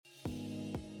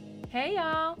Hey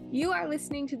y'all! You are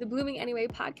listening to the Blooming Anyway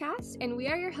podcast, and we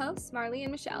are your hosts, Marley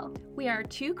and Michelle. We are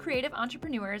two creative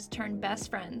entrepreneurs turned best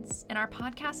friends, and our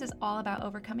podcast is all about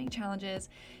overcoming challenges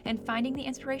and finding the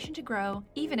inspiration to grow,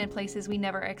 even in places we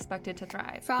never expected to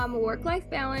thrive. From work-life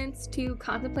balance to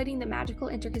contemplating the magical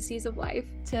intricacies of life,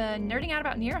 to nerding out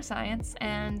about neuroscience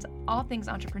and all things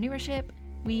entrepreneurship,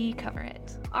 we cover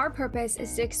it. Our purpose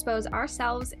is to expose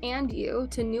ourselves and you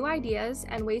to new ideas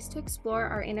and ways to explore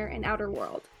our inner and outer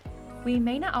world. We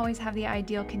may not always have the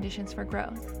ideal conditions for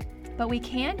growth, but we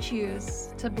can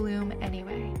choose to bloom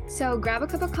anyway. So grab a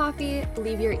cup of coffee,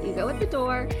 leave your ego at the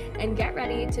door, and get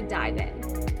ready to dive in.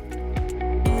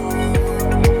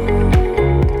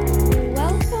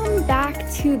 Welcome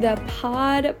back to the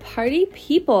pod, party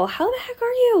people. How the heck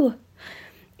are you?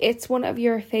 It's one of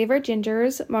your favorite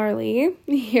gingers, Marley,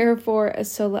 here for a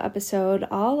solo episode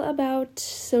all about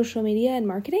social media and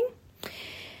marketing.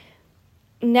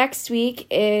 Next week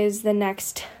is the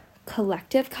next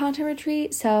collective content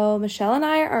retreat, so Michelle and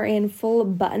I are in full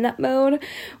button-up mode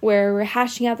where we're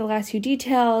hashing out the last few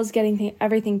details, getting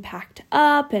everything packed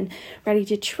up and ready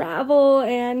to travel,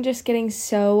 and just getting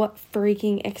so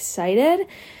freaking excited.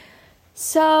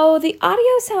 So the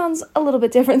audio sounds a little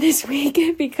bit different this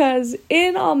week because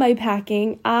in all my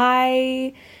packing,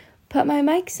 I put my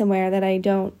mic somewhere that I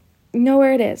don't know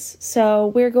where it is. So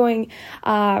we're going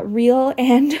real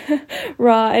and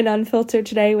raw and unfiltered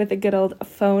today with a good old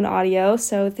phone audio.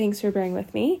 So thanks for bearing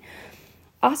with me.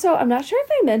 Also, I'm not sure if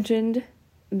I mentioned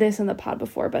this on the pod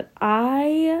before, but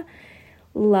I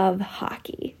love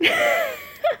hockey.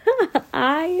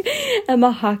 I am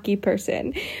a hockey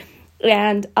person.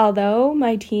 And although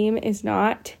my team is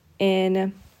not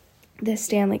in the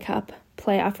Stanley Cup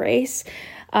playoff race,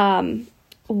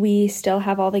 we still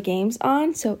have all the games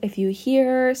on. So if you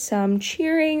hear some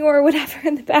cheering or whatever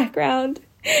in the background,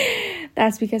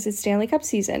 that's because it's Stanley Cup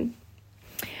season.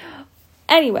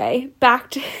 Anyway,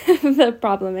 back to the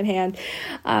problem at hand.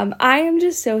 I am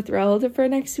just so thrilled for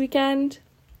next weekend.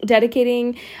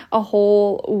 Dedicating a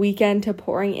whole weekend to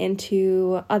pouring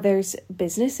into others'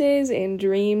 businesses and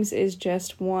dreams is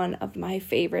just one of my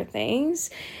favorite things.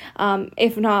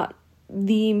 If not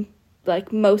the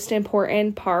most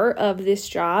important part of this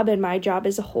job and my job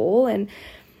as a whole. And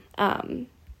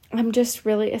I'm just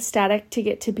really ecstatic to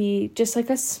get to be just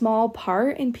a small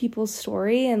part in people's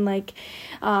story and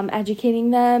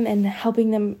educating them and helping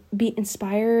them be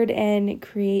inspired and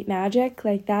create magic.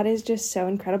 That is just so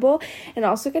incredible. And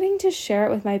also getting to share it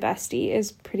with my bestie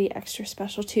is pretty extra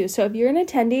special too. So if you're an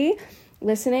attendee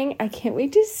listening, I can't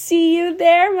wait to see you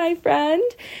there, my friend.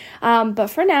 But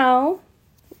for now,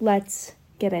 let's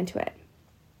get into it.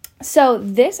 So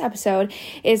this episode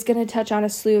is going to touch on a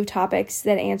slew of topics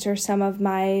that answer some of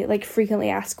my frequently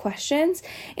asked questions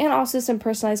and also some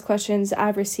personalized questions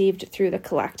I've received through the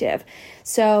collective.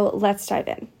 So let's dive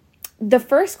in. The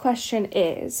first question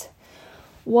is,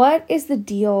 what is the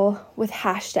deal with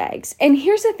hashtags? And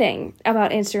here's the thing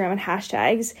about Instagram and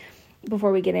hashtags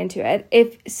before we get into it.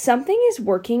 If something is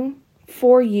working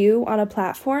for you on a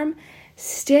platform,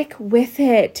 stick with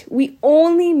it. We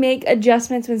only make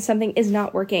adjustments when something is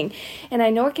not working. And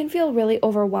I know it can feel really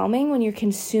overwhelming when you're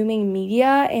consuming media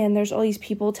and there's all these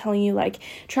people telling you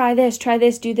try this,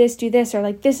 do this,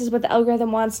 or this is what the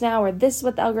algorithm wants now, or this is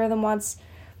what the algorithm wants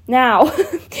now.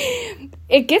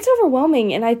 It gets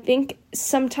overwhelming, and I think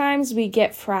sometimes we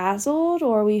get frazzled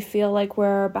or we feel like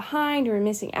we're behind or we're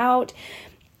missing out,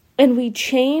 and we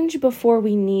change before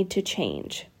we need to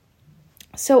change.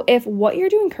 So if what you're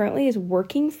doing currently is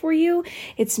working for you,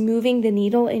 it's moving the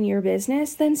needle in your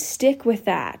business, then stick with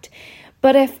that.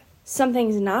 But if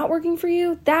something's not working for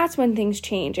you, that's when things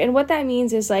change. And what that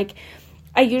means is I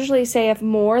usually say if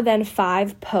more than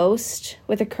 5 posts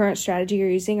with the current strategy you're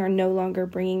using are no longer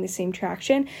bringing the same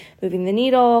traction, moving the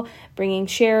needle, bringing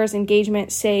shares,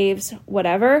 engagement, saves,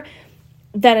 whatever,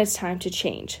 then it's time to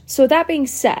change. So that being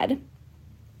said,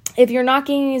 if you're not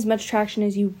gaining as much traction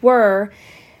as you were,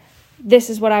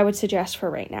 this is what I would suggest for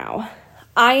right now.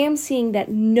 I am seeing that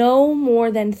no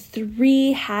more than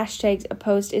 3 hashtags a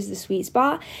post is the sweet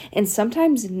spot, and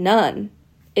sometimes none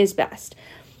is best.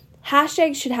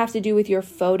 Hashtags should have to do with your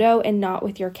photo and not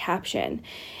with your caption.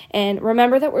 And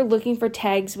remember that we're looking for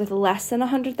tags with less than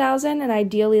 100,000 and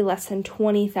ideally less than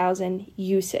 20,000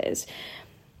 uses.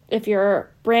 If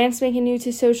your brand's making new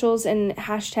to socials and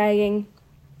hashtagging,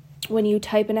 when you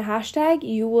type in a hashtag,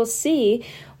 you will see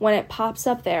when it pops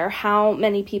up there how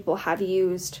many people have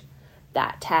used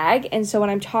that tag. And so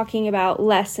when I'm talking about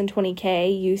less than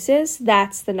 20K uses,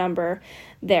 that's the number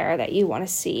there that you want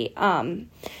to see. I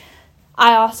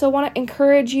also want to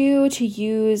encourage you to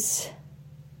use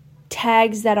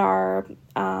tags that are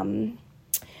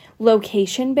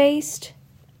location-based,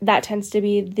 that tends to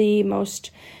be the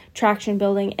most traction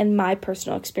building in my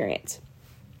personal experience.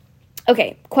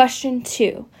 Okay, question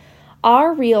 2.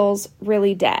 Are Reels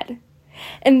really dead?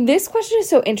 And this question is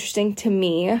so interesting to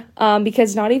me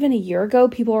because not even a year ago,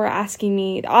 people were asking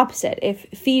me the opposite, if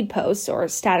feed posts, or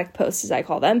static posts as I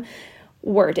call them,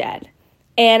 were dead.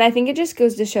 And I think it just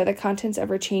goes to show that content's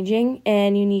ever changing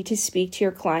and you need to speak to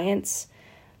your clients.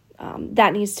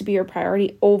 That needs to be your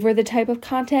priority over the type of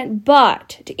content.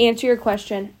 But to answer your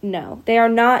question, no, they are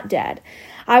not dead.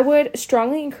 I would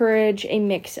strongly encourage a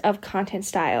mix of content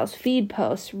styles, feed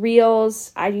posts,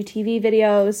 Reels, IGTV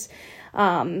videos.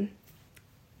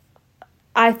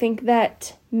 I think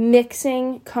that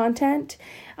mixing content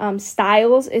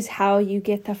styles is how you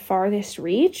get the farthest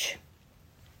reach.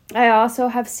 I also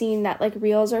have seen that like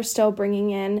Reels are still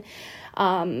bringing in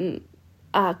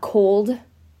cold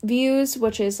views,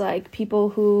 which is like people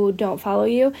who don't follow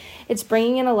you. It's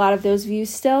bringing in a lot of those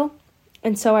views still.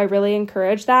 And so I really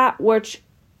encourage that, which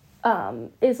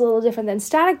is a little different than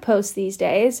static posts these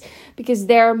days because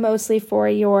they're mostly for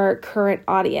your current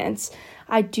audience.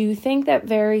 I do think that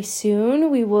very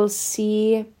soon we will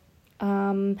see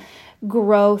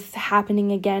growth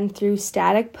happening again through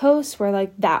static posts where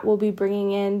like that will be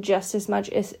bringing in just as much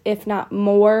as, if not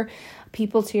more,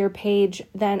 people to your page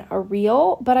than a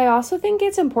reel. But I also think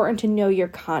it's important to know your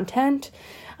content.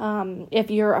 If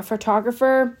you're a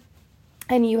photographer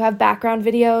and you have background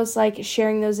videos, like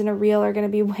sharing those in a reel are going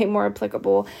to be way more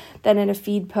applicable than in a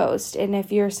feed post. And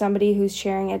if you're somebody who's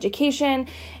sharing education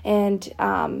and,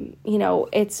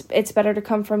 it's better to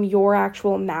come from your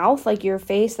actual mouth, like your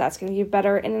face, that's going to be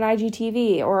better in an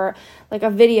IGTV or like a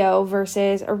video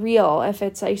versus a reel if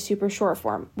it's like super short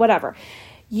form, whatever.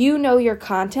 You know your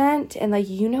content and like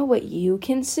you know what you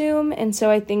consume. And so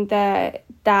I think that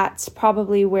that's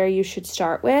probably where you should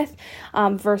start with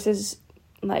versus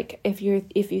like if you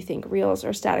think Reels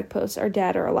or static posts are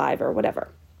dead or alive or whatever.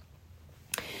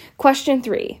 Question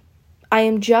 3. I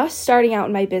am just starting out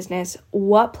in my business.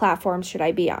 What platforms should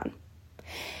I be on?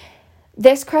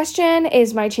 This question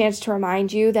is my chance to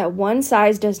remind you that one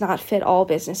size does not fit all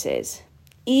businesses.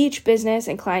 Each business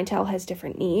and clientele has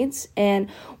different needs. And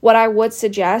what I would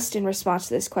suggest in response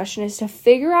to this question is to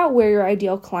figure out where your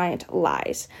ideal client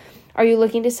lies. Are you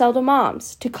looking to sell to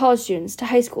moms, to college students, to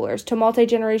high schoolers, to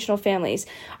multi-generational families?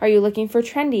 Are you looking for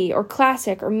trendy or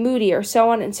classic or moody or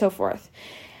so on and so forth?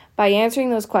 By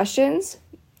answering those questions,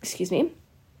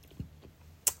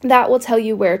 that will tell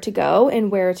you where to go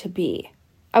and where to be.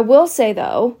 I will say,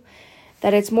 though,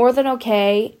 that it's more than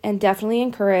okay and definitely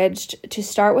encouraged to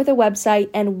start with a website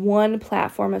and one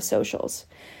platform of socials.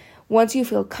 Once you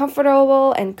feel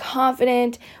comfortable and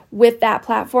confident with that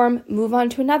platform, move on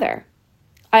to another.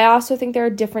 I also think there are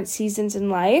different seasons in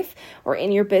life or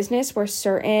in your business where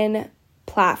certain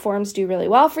platforms do really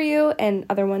well for you and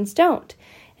other ones don't.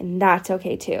 And that's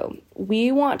okay too.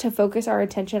 We want to focus our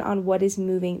attention on what is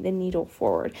moving the needle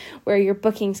forward. Where are your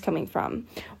bookings coming from?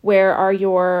 Where are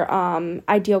your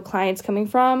ideal clients coming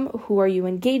from? Who are you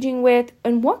engaging with?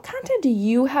 And what content do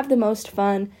you have the most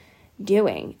fun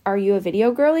doing? Are you a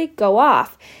video girly? Go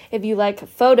off. If you like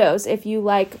photos, if you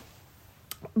like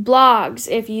blogs,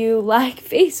 if you like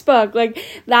Facebook, like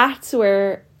that's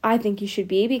where I think you should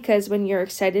be, because when you're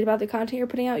excited about the content you're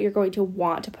putting out, you're going to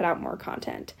want to put out more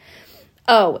content.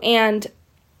 Oh, and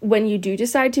when you do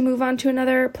decide to move on to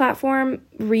another platform,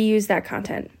 reuse that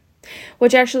content,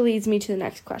 which actually leads me to the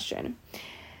next question.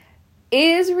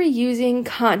 Is reusing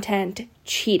content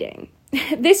cheating?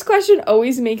 This question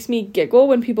always makes me giggle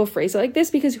when people phrase it like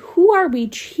this, because who are we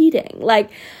cheating?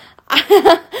 Like,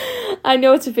 I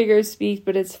know it's a figure of speech,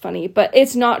 but it's funny, but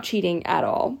it's not cheating at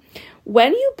all.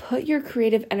 When you put your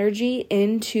creative energy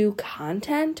into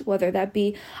content, whether that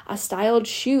be a styled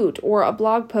shoot or a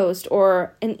blog post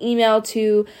or an email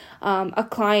to a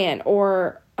client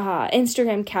or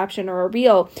Instagram caption or a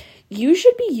reel, you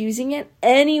should be using it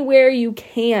anywhere you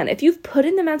can. If you've put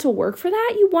in the mental work for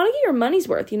that, you want to get your money's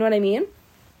worth. You know what I mean?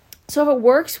 So if it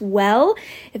works well,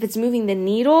 if it's moving the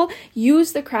needle,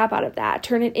 use the crap out of that.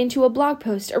 Turn it into a blog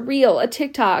post, a reel, a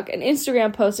TikTok, an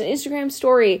Instagram post, an Instagram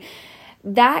story.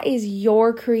 That is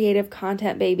your creative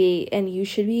content, baby, and you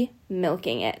should be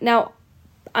milking it. Now,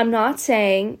 I'm not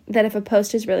saying that if a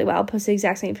post is really well, post the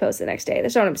exact same post the next day.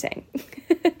 That's not what I'm saying.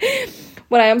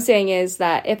 What I am saying is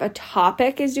that if a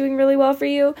topic is doing really well for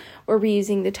you, we're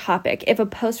reusing the topic. If a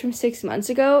post from 6 months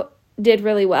ago did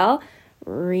really well,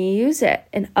 reuse it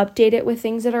and update it with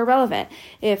things that are relevant.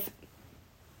 If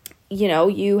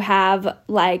you have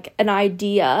like an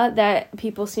idea that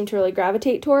people seem to really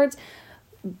gravitate towards,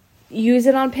 use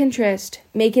it on Pinterest,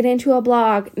 make it into a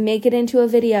blog, make it into a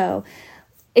video.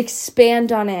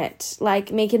 expand on it,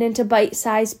 like make it into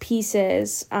bite-sized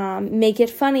pieces, make it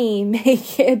funny,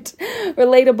 make it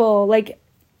relatable. Like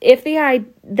if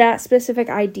that specific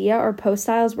idea or post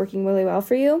style is working really well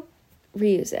for you,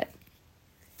 reuse it.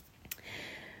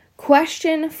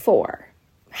 Question 4.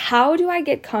 How do I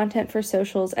get content for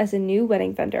socials as a new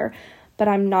wedding vendor, but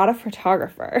I'm not a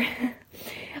photographer?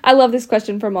 I love this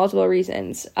question for multiple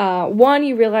reasons. One,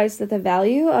 you realize that the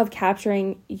value of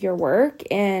capturing your work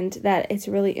and that it's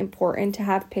really important to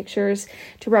have pictures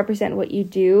to represent what you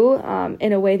do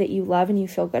in a way that you love and you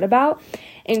feel good about.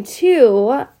 And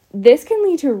 2, this can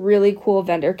lead to really cool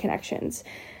vendor connections.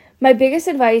 My biggest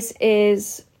advice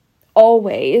is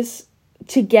always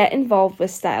to get involved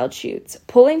with styled shoots.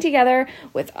 Pulling together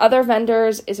with other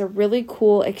vendors is a really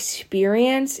cool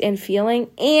experience and feeling,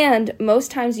 and most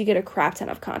times you get a crap ton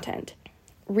of content.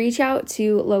 Reach out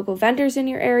to local vendors in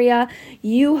your area.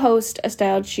 You host a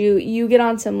styled shoot. You get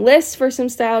on some lists for some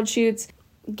styled shoots.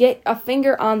 Get a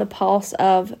finger on the pulse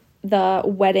of the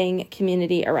wedding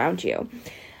community around you.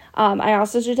 I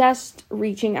also suggest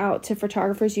reaching out to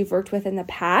photographers you've worked with in the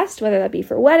past, whether that be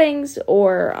for weddings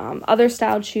or other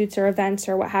styled shoots or events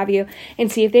or what have you,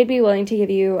 and see if they'd be willing to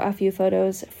give you a few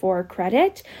photos for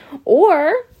credit,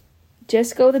 or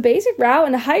just go the basic route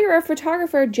and hire a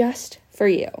photographer just for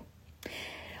you.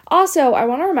 Also, I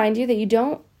want to remind you that you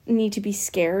don't need to be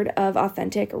scared of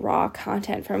authentic, raw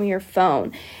content from your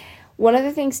phone. One of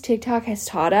the things TikTok has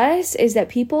taught us is that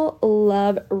people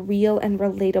love real and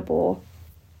relatable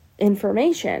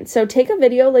information. So take a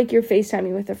video like you're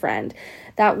FaceTiming with a friend.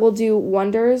 That will do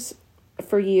wonders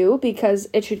for you because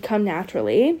it should come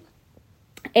naturally.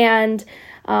 And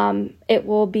it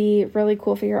will be really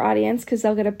cool for your audience because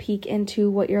they'll get a peek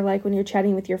into what you're like when you're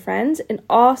chatting with your friends, and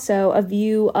also a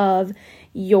view of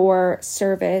your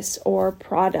service or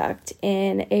product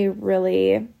in a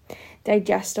really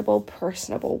digestible,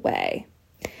 personable way.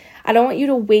 I don't want you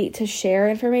to wait to share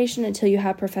information until you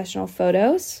have professional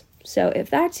photos. So if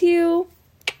that's you,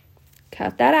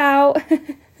 cut that out.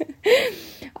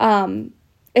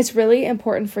 It's really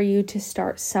important for you to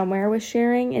start somewhere with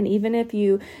sharing. And even if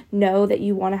you know that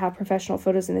you want to have professional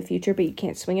photos in the future, but you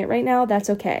can't swing it right now, that's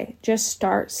okay. Just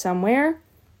start somewhere.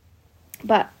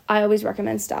 But I always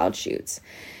recommend styled shoots.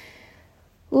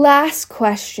 Last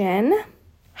question.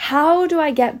 How do I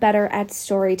get better at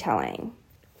storytelling?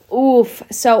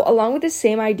 So along with the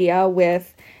same idea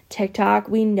with TikTok,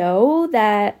 we know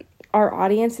that our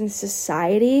audience and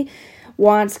society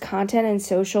wants content and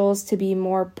socials to be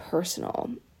more personal.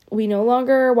 We no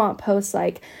longer want posts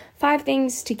like 5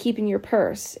 things to keep in your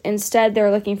purse. Instead,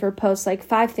 they're looking for posts like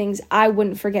 5 things I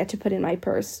wouldn't forget to put in my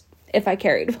purse if I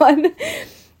carried one.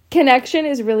 Connection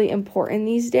is really important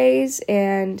these days,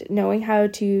 and knowing how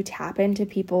to tap into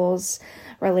people's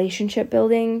relationship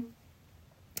building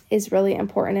is really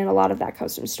important, and a lot of that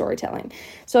comes from storytelling.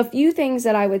 So a few things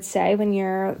that I would say when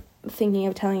you're thinking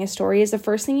of telling a story is the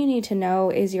first thing you need to know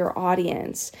is your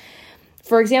audience.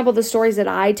 For example, the stories that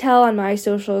I tell on my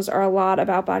socials are a lot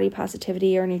about body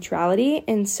positivity or neutrality,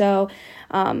 and so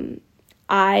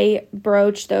I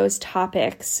broach those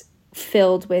topics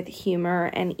filled with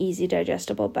humor and easy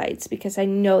digestible bites because I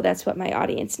know that's what my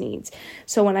audience needs.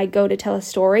 So when I go to tell a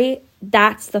story,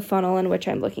 that's the funnel in which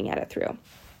I'm looking at it through.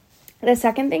 The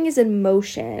second thing is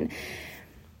emotion.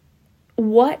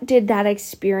 What did that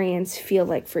experience feel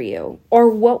like for you? Or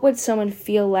what would someone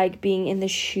feel like being in the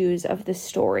shoes of the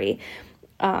story?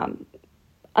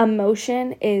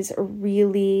 Emotion is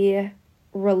really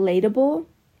relatable,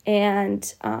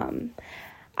 and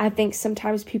I think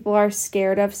sometimes people are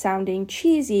scared of sounding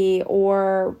cheesy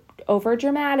or over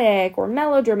dramatic or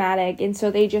melodramatic, and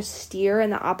so they just steer in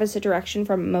the opposite direction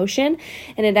from emotion,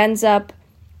 and it ends up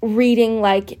reading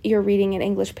like you're reading an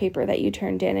English paper that you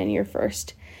turned in your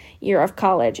first year of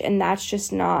college, and that's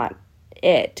just not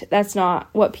it. That's not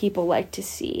what people like to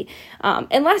see.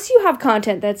 Unless you have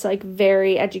content that's like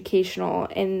very educational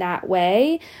in that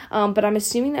way. But I'm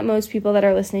assuming that most people that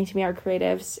are listening to me are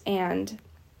creatives, and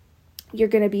you're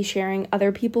going to be sharing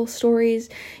other people's stories,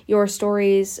 your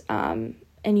stories, and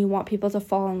you want people to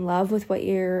fall in love with what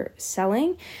you're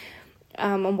selling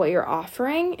and what you're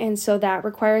offering. And so that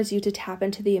requires you to tap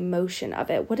into the emotion of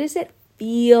it. What does it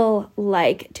feel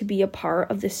like to be a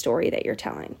part of the story that you're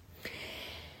telling?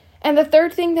 And the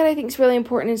third thing that I think is really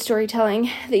important in storytelling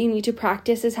that you need to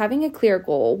practice is having a clear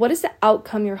goal. What is the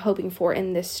outcome you're hoping for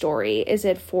in this story? Is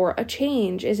it for a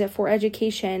change? Is it for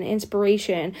education,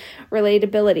 inspiration,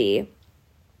 relatability?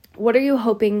 What are you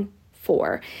hoping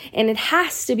for? And it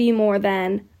has to be more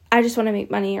than, I just want to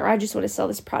make money, or I just want to sell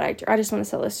this product, or I just want to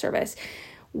sell this service.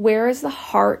 Where is the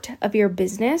heart of your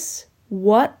business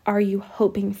What are you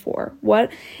hoping for?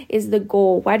 What is the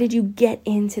goal? Why did you get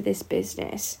into this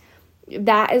business?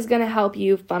 That is going to help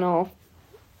you funnel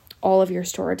all of your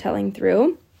storytelling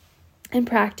through. And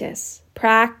practice.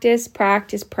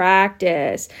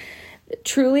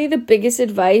 Truly, the biggest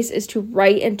advice is to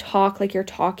write and talk like you're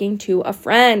talking to a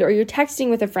friend or you're texting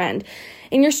with a friend.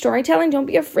 In your storytelling, don't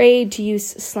be afraid to use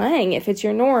slang if it's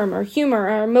your norm, or humor,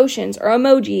 or emotions, or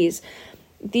emojis.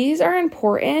 These are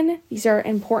important. These are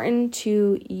important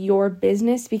to your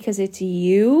business because it's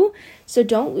you, so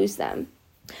don't lose them.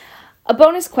 A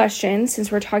bonus question,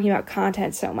 since we're talking about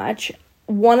content so much,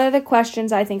 one of the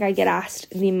questions I think I get asked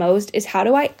the most is, how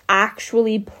do I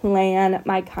actually plan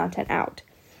my content out?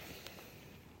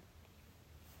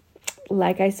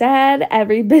 Like I said,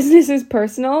 every business is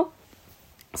personal,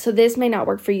 so this may not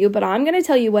work for you, but I'm going to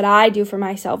tell you what I do for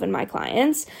myself and my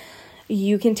clients.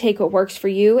 You can take what works for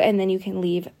you, and then you can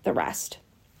leave the rest.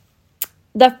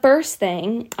 The first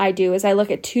thing I do is I look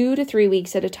at 2 to 3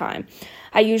 weeks at a time.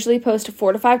 I usually post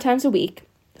 4 to 5 times a week,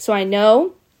 so I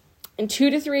know in 2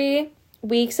 to 3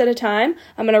 weeks at a time,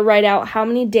 I'm going to write out how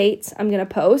many dates I'm going to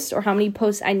post or how many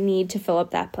posts I need to fill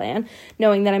up that plan,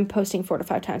 knowing that I'm posting 4 to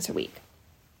 5 times a week.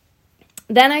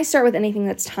 Then I start with anything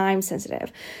that's time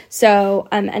sensitive. So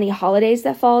any holidays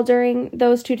that fall during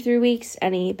those 2 to 3 weeks,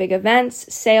 any big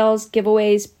events, sales,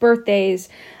 giveaways, birthdays,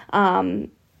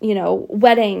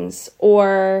 weddings,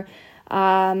 or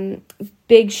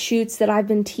big shoots that I've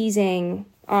been teasing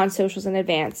on socials in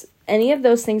advance. Any of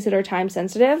those things that are time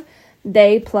sensitive,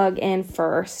 they plug in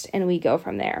first and we go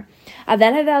from there. I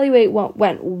then evaluate what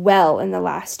went well in the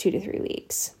last 2 to 3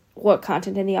 weeks. What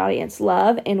content in the audience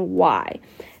love and why.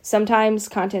 Sometimes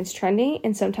content's trending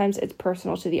and sometimes it's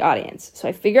personal to the audience. So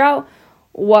I figure out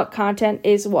what content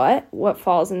is what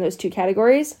falls in those 2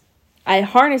 categories. I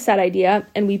harness that idea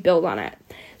and we build on it.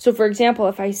 So for example,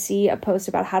 if I see a post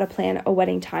about how to plan a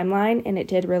wedding timeline and it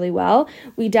did really well,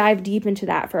 we dive deep into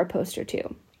that for a post or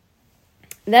 2.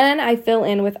 Then I fill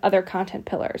in with other content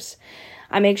pillars.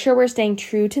 I make sure we're staying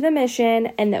true to the mission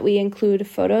and that we include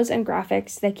photos and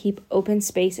graphics that keep open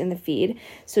space in the feed,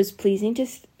 so it's pleasing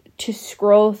to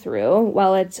scroll through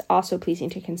while it's also pleasing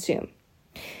to consume.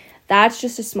 That's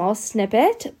just a small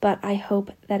snippet, but I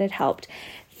hope that it helped.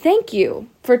 Thank you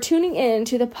for tuning in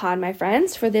to the pod, my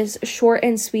friends, for this short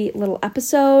and sweet little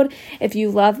episode. If you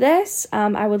love this,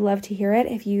 I would love to hear it.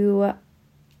 If you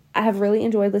have really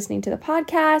enjoyed listening to the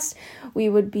podcast, we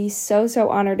would be so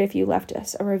honored if you left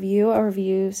us a review. Our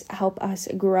reviews help us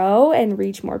grow and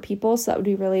reach more people, so that would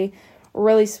be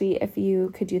really sweet if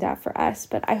you could do that for us.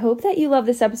 But I hope that you love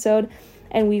this episode,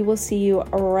 and we will see you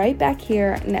right back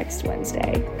here next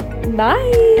Wednesday.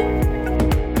 Bye!